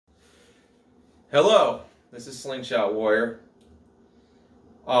Hello, this is Slingshot Warrior.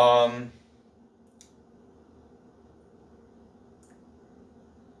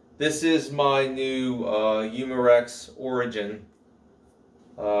 This is my new UMAREX Origin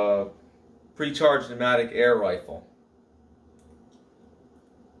pre-charged pneumatic air rifle.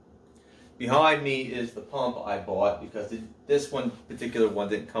 Behind me is the pump I bought because this particular one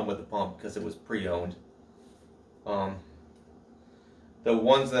didn't come with the pump because it was pre-owned. The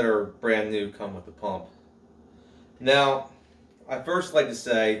ones that are brand new come with the pump. Now, I first like to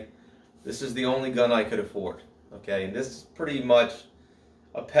say this is the only gun I could afford. Okay, and this is pretty much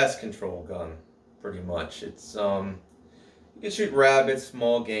a pest control gun. Pretty much, it's you can shoot rabbits,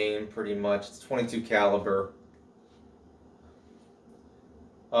 small game. Pretty much, it's 22 caliber.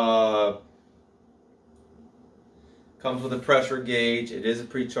 Comes with a pressure gauge. It is a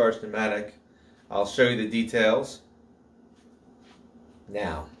pre-charged pneumatic. I'll show you the details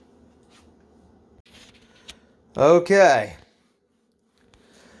now. Okay.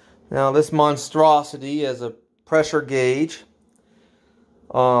 Now this monstrosity is a pressure gauge.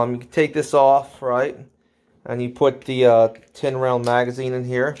 You can take this off, right? And you put the 10-round magazine in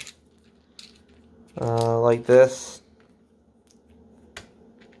here. Like this.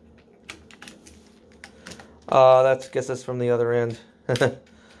 I guess that's from the other end.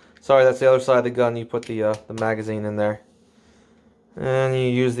 Sorry, that's the other side of the gun. You put the magazine in there. And you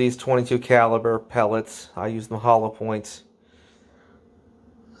use these 22 caliber pellets. I use them hollow points.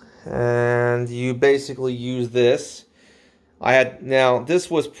 And you basically use this. Now this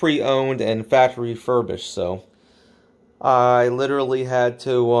was pre-owned and factory refurbished, so I literally had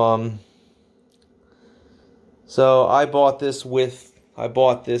to so I bought this when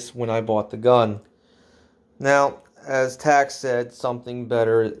I bought the gun. Now, as Tack said, something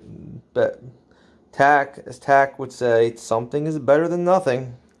better, as Tack would say, something is better than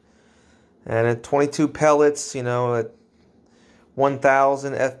nothing. And at 22 pellets, you know, at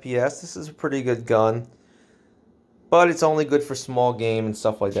 1,000 F.P.S, this is a pretty good gun. But it's only good for small game and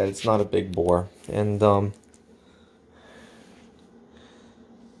stuff like that. It's not a big bore. And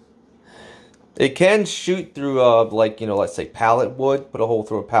it can shoot through like, you know, let's say pallet wood. Put a hole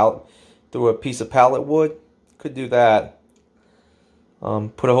through a piece of pallet wood. Could do that.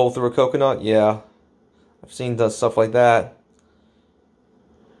 Put a hole through a coconut. Yeah, I've seen stuff like that.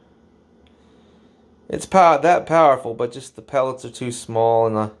 It's that powerful, but just the pellets are too small,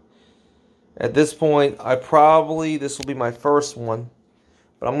 and at this point, this will be my first one,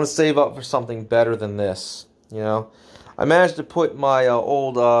 but I'm going to save up for something better than this, you know. I managed to put my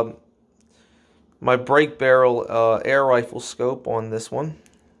old, my break barrel air rifle scope on this one.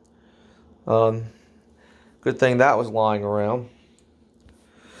 Good thing that was lying around.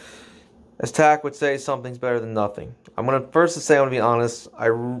 As Tack would say, something's better than nothing. I'm going to be honest, I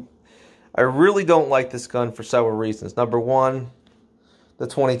really don't like this gun for several reasons. Number one, the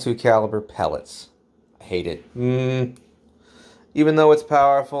 22 caliber pellets. I hate it. Even though it's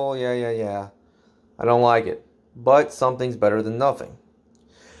powerful, yeah. I don't like it. But something's better than nothing.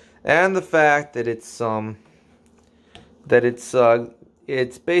 And the fact that it's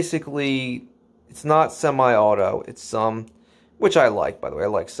basically, it's not semi-auto. It's which I like, by the way. I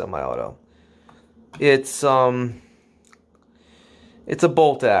like semi-auto. It's a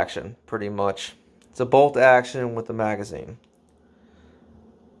bolt action, pretty much. It's a bolt action with a magazine.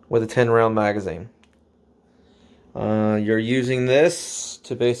 With a 10-round magazine. You're using this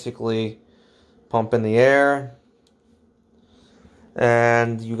to basically pump in the air.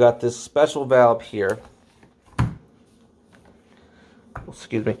 And you got this special valve here.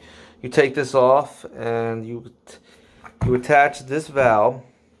 Excuse me. You take this off and you attach this valve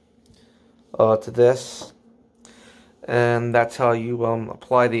to this. And that's how you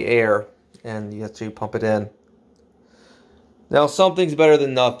apply the air. And you have to pump it in. Now, something's better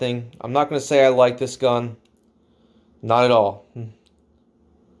than nothing. I'm not going to say I like this gun. Not at all.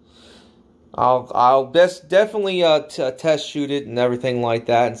 I'll definitely test shoot it and everything like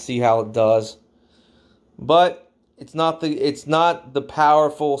that and see how it does. But it's not the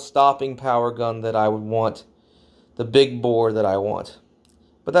powerful stopping power gun that I would want. The big bore that I want.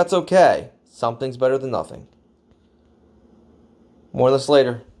 But that's okay. Something's better than nothing. More on this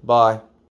later. Bye.